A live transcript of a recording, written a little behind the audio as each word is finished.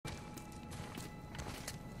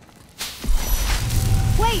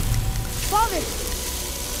Father!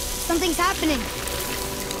 Something's happening.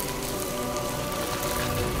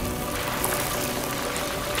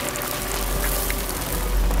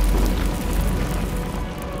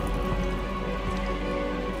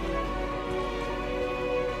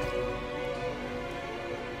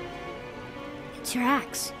 It's your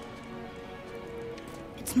axe.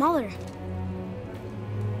 It's Mother.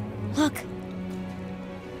 Look.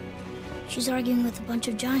 She's arguing with a bunch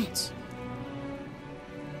of giants.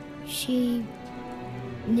 She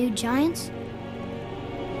knew giants?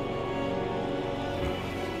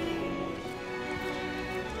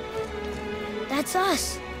 That's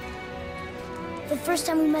us. The first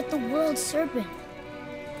time we met the world serpent.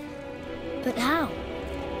 But how?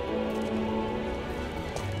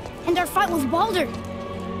 And our fight with Baldur.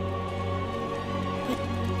 But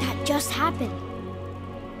that just happened.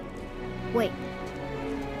 Wait.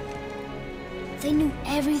 They knew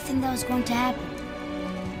everything that was going to happen.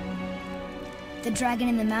 The dragon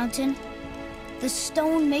in the mountain, the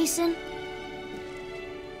stone mason,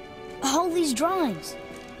 all these drawings.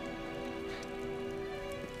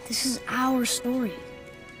 This is our story.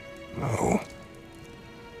 No.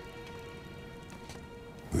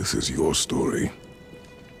 This is your story.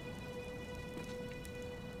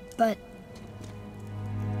 But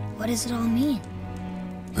what does it all mean?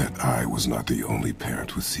 That I was not the only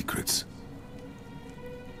parent with secrets.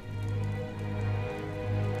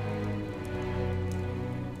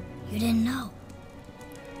 You didn't know.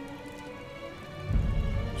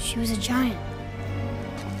 She was a giant.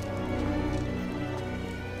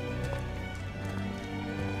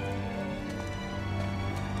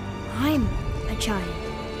 I'm a giant.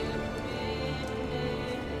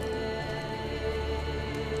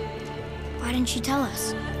 Why didn't she tell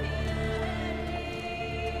us?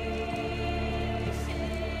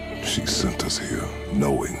 She sent us here,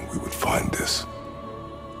 knowing we would find this.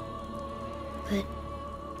 But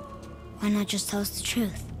why not just tell us the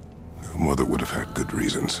truth? Your mother would have had good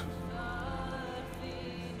reasons.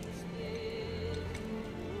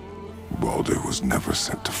 Baldur was never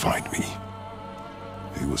sent to find me.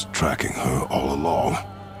 He was tracking her all along,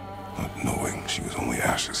 not knowing she was only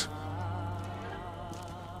ashes.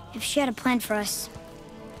 If she had a plan for us,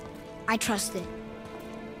 I trust it.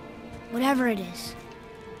 Whatever it is.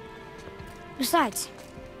 Besides,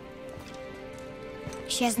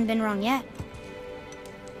 she hasn't been wrong yet.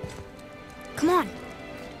 Come on.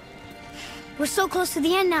 We're so close to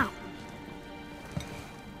the end now.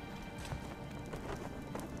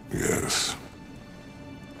 Yes.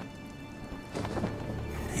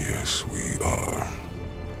 Yes, we are.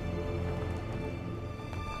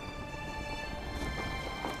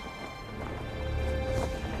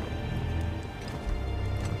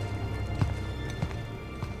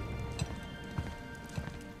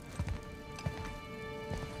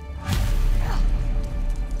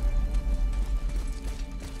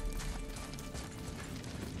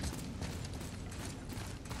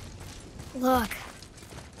 Look,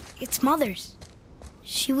 it's Mother's.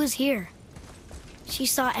 She was here. She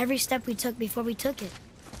saw every step we took before we took it.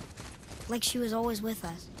 Like she was always with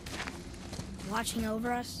us. Watching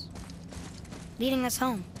over us. Leading us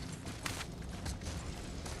home.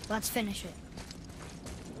 Let's finish it.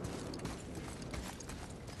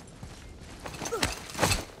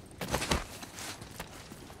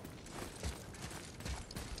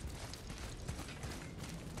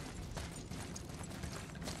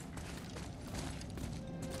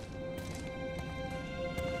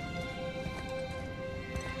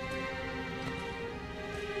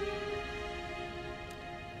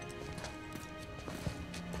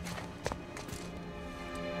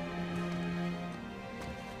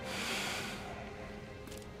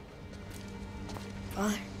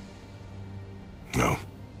 Father? No.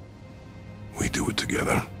 We do it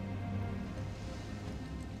together.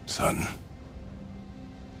 Son.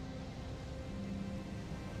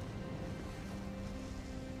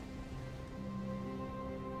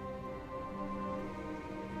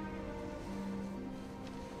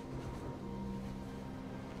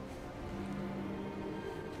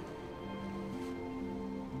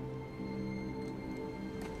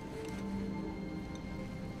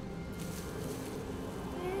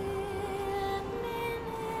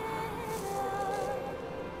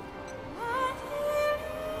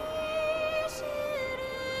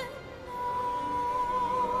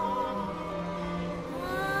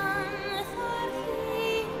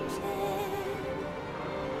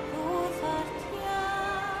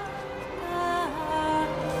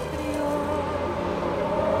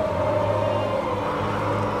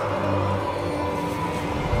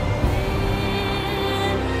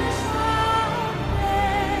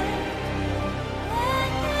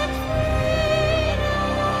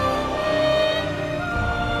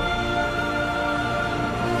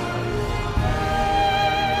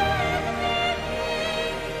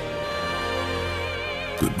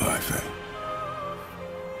 Goodbye, Faye.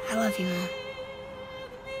 I love you, Mom.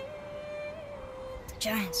 The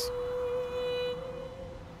Giants.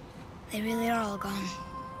 They really are all gone.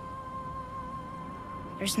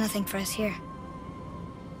 There's nothing for us here.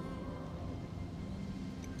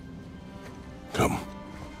 Come.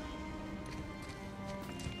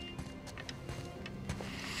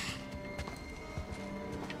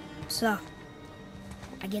 So,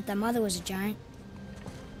 I get that Mother was a giant,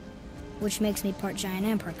 which makes me part giant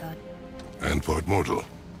and part god. And part mortal.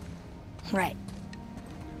 Right.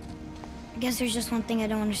 I guess there's just one thing I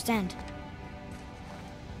don't understand.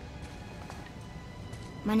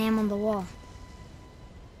 My name on the wall.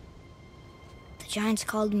 The Giants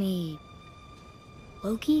called me...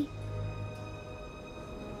 Loki?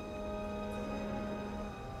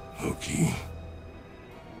 Loki.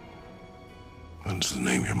 That's the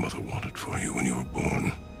name your mother wanted for you when you were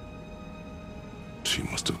born. She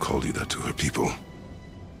must have called you that to her people.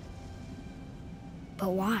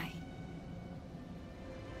 But why?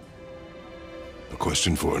 A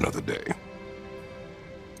question for another day.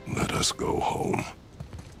 Let us go home.